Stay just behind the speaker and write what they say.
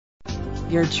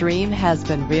Your dream has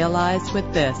been realized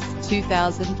with this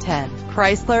 2010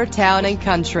 Chrysler Town &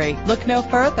 Country. Look no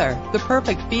further. The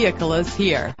perfect vehicle is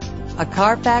here. A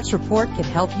Carfax report can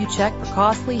help you check for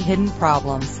costly hidden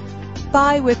problems.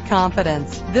 Buy with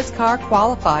confidence. This car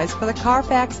qualifies for the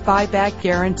Carfax buyback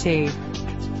guarantee.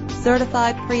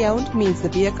 Certified pre-owned means the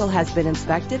vehicle has been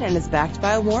inspected and is backed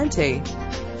by a warranty.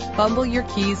 Fumble your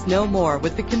keys no more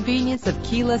with the convenience of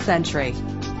keyless entry.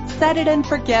 Set it and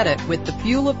forget it with the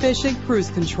fuel-efficient cruise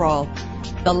control.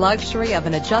 The luxury of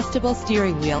an adjustable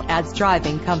steering wheel adds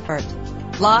driving comfort.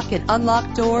 Lock and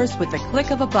unlock doors with the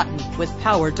click of a button with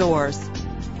power doors.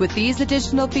 With these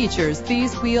additional features,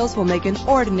 these wheels will make an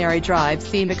ordinary drive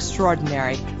seem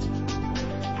extraordinary.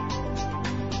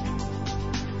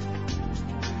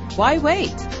 Why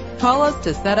wait? Call us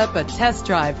to set up a test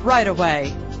drive right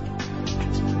away.